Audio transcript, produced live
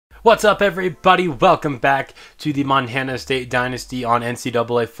What's up, everybody? Welcome back to the Montana State Dynasty on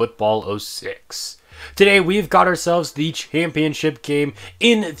NCAA Football 06. Today, we've got ourselves the championship game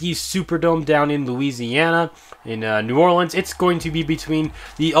in the Superdome down in Louisiana, in New Orleans. It's going to be between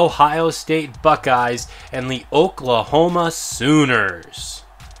the Ohio State Buckeyes and the Oklahoma Sooners.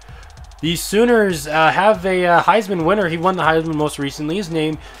 The Sooners have a Heisman winner. He won the Heisman most recently. His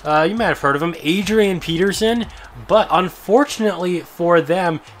name, you might have heard of him, Adrian Peterson. But unfortunately for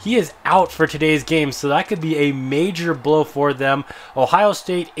them, he is out for today's game. So that could be a major blow for them. Ohio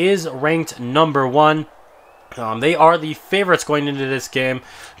State is ranked number 1. They are the favorites going into this game.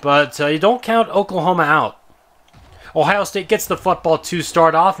 But you don't count Oklahoma out. Ohio State gets the football to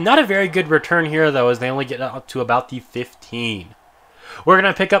start off. Not a very good return here, though, as they only get up to about the 15. We're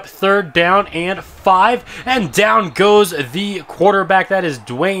going to pick up 3rd down and 5, and down goes the quarterback. That is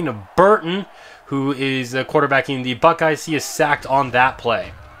Dwayne Burton, who is quarterbacking the Buckeyes. He is sacked on that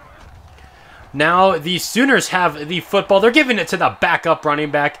play. Now the Sooners have the football. They're giving it to the backup running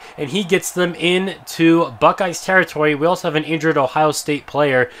back, and he gets them into Buckeyes territory. We also have an injured Ohio State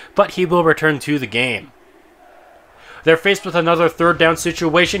player, but he will return to the game. They're faced with another 3rd down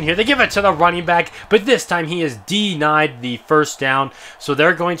situation here. They give it to the running back, but this time he is denied the 1st down. So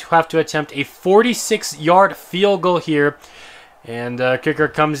they're going to have to attempt a 46-yard field goal here. And kicker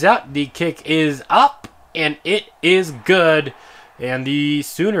comes out. The kick is up, and it is good. And the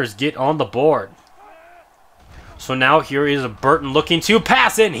Sooners get on the board. So now here is Burton looking to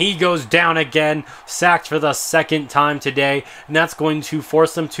pass, and he goes down again. Sacked for the 2nd time today. And that's going to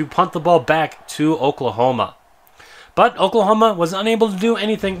force them to punt the ball back to Oklahoma. But Oklahoma was unable to do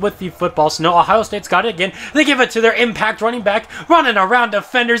anything with the football, so now Ohio State's got it again. They give it to their impact running back, running around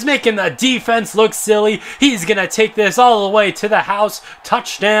defenders, making the defense look silly. He's going to take this all the way to the house.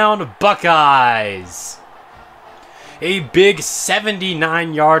 Touchdown, Buckeyes. A big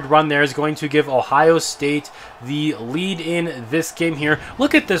 79-yard run there is going to give Ohio State the lead in this game here.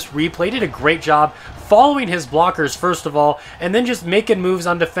 Look at this replay. He did a great job following his blockers, first of all, and then just making moves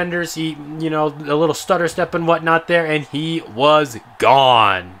on defenders. He, a little stutter step and whatnot there, and he was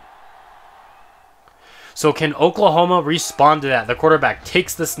gone. So can Oklahoma respond to that? The quarterback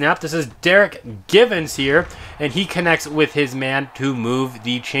takes the snap. This is Derek Givens here, and he connects with his man to move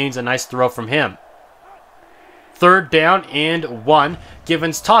the chains. A nice throw from him. 3rd down and 1.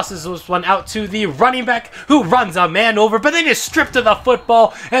 Givens tosses this one out to the running back, who runs a man over, but they just stripped of the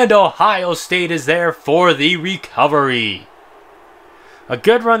football, and Ohio State is there for the recovery. A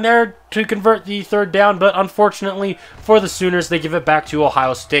good run there to convert the 3rd down, but unfortunately for the Sooners, they give it back to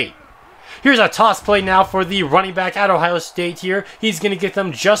Ohio State. Here's a toss play now for the running back at Ohio State here. He's going to get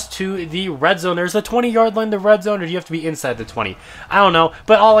them just to the red zone. There's a 20-yard line, the red zone, or do you have to be inside the 20? I don't know,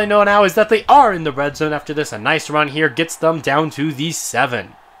 but all I know now is that they are in the red zone after this. A nice run here gets them down to the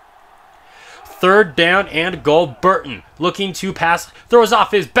 7. 3rd down and goal. Burton looking to pass, throws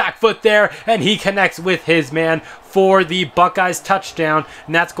off his back foot there, and he connects with his man for the Buckeyes touchdown.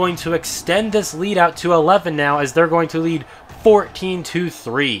 And that's going to extend this lead out to 11 now, as they're going to lead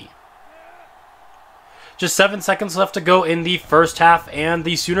 14-3. Just 7 seconds left to go in the first half, and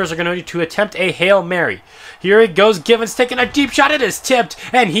the Sooners are going to attempt a Hail Mary. Here it goes. Givens taking a deep shot. It is tipped,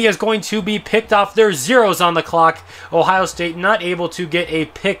 and he is going to be picked off. There's zeros on the clock. Ohio State not able to get a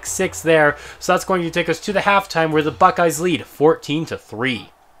pick 6 there, so that's going to take us to the halftime where the Buckeyes lead 14-3.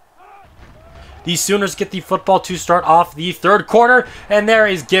 The Sooners get the football to start off the 3rd quarter, and there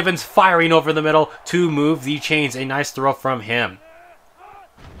is Givens firing over the middle to move the chains. A nice throw from him.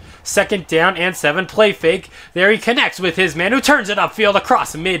 2nd down and 7, play fake. There he connects with his man, who turns it upfield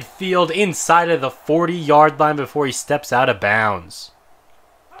across midfield inside of the 40-yard line before he steps out of bounds.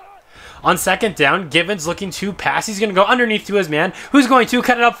 On 2nd down, Givens looking to pass. He's going to go underneath to his man, who's going to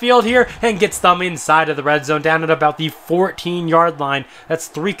cut it upfield here and gets them inside of the red zone down at about the 14-yard line. That's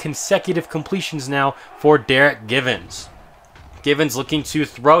 3 consecutive completions now for Derek Givens. Givens looking to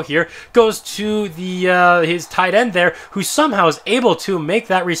throw here, goes to the his tight end there, who somehow is able to make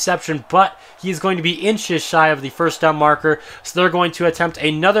that reception, but he's going to be inches shy of the 1st down marker, so they're going to attempt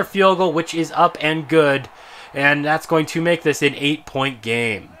another field goal, which is up and good, and that's going to make this an 8-point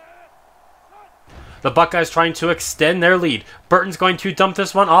game. The Buckeyes trying to extend their lead. Burton's going to dump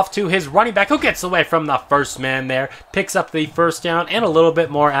this one off to his running back, who gets away from the first man there, picks up the 1st down, and a little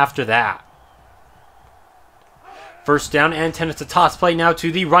bit more after that. 1st down and 10. It's a toss play now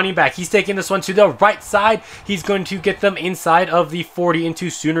to the running back. He's taking this one to the right side. He's going to get them inside of the 40 into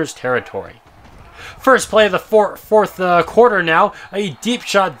Sooners territory. First play of the fourth quarter now. A deep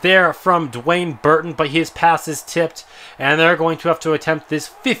shot there from Dwayne Burton, but his pass is tipped, and they're going to have to attempt this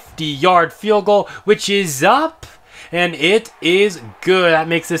 50-yard field goal, which is up, and it is good. That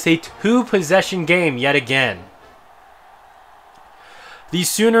makes this a 2-possession game yet again. The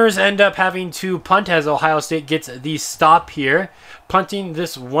Sooners end up having to punt as Ohio State gets the stop here. Punting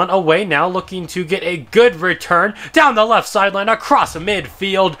this one away now, looking to get a good return down the left sideline across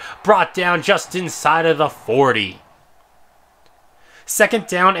midfield, brought down just inside of the 40. Second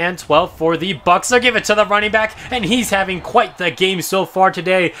down and 12 for the Bucks. They'll give it to the running back, and he's having quite the game so far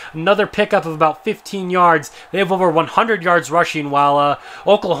today. Another pickup of about 15 yards. They have over 100 yards rushing, while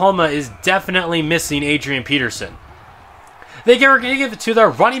Oklahoma is definitely missing Adrian Peterson. They're going to give it to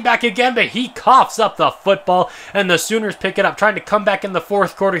their running back again, but he coughs up the football, and the Sooners pick it up, trying to come back in the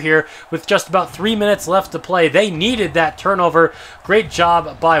fourth quarter here with just about 3 minutes left to play. They needed that turnover. Great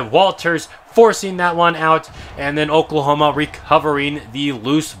job by Walters, forcing that one out, and then Oklahoma recovering the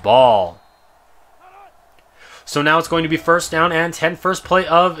loose ball. So now it's going to be first down and 10, first play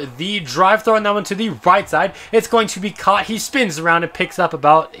of the drive, throwing that one to the right side. It's going to be caught. He spins around and picks up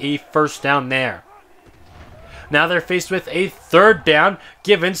about a first down there. Now they're faced with a third down.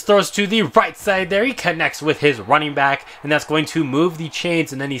 Givens throws to the right side there. He connects with his running back, and that's going to move the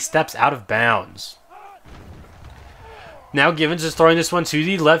chains, and then he steps out of bounds. Now Givens is throwing this one to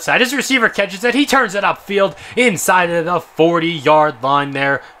the left side. His receiver catches it. He turns it upfield inside of the 40-yard line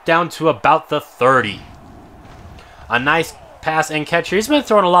there, down to about the 30. A nice pass and catch here. He's been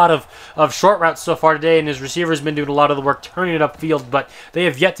throwing a lot of short routes so far today, and his receiver's been doing a lot of the work turning it upfield, but they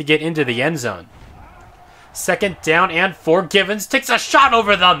have yet to get into the end zone. Second down and 4. Givens takes a shot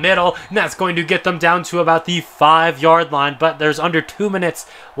over the middle, and that's going to get them down to about the 5-yard line. But there's under 2 minutes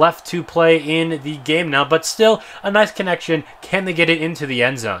left to play in the game now. But still, a nice connection. Can they get it into the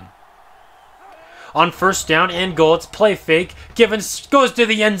end zone? On first down and goal, it's play fake. Givens goes to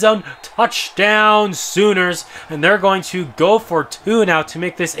the end zone. Touchdown, Sooners. And they're going to go for 2 now to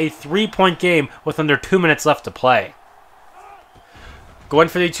make this a 3-point game with under 2 minutes left to play. Going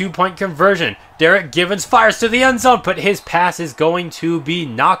for the 2-point conversion. Derek Givens fires to the end zone, but his pass is going to be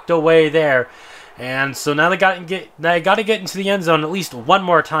knocked away there. And so now they got to get into the end zone at least one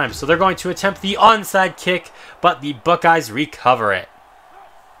more time. So they're going to attempt the onside kick, but the Buckeyes recover it.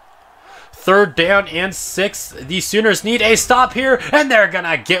 Third down and 6. The Sooners need a stop here, and they're going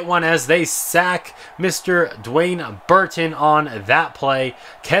to get one as they sack Mr. Dwayne Burton on that play.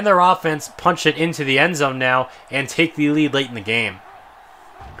 Can their offense punch it into the end zone now and take the lead late in the game?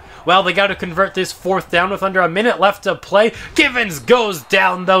 Well, they got to convert this fourth down with under a minute left to play. Givens goes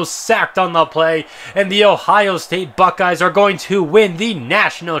down, though, sacked on the play. And the Ohio State Buckeyes are going to win the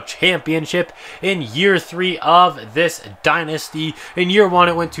national championship in year 3 of this dynasty. In year 1,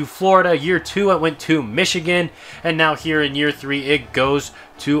 it went to Florida. Year 2, it went to Michigan. And now here in year 3, it goes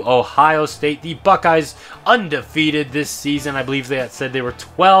to Ohio State. The Buckeyes undefeated this season. I believe they had said they were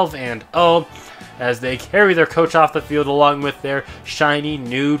 12-0. As they carry their coach off the field along with their shiny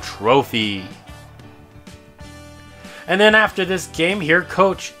new trophy. And then after this game here,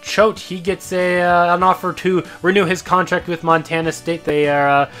 Coach Choate, he gets an offer to renew his contract with Montana State. They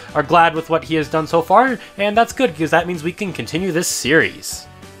are glad with what he has done so far, and that's good because that means we can continue this series.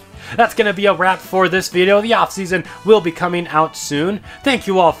 That's going to be a wrap for this video. The offseason will be coming out soon. Thank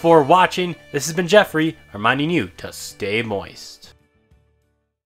you all for watching. This has been Jeffrey, reminding you to stay moist.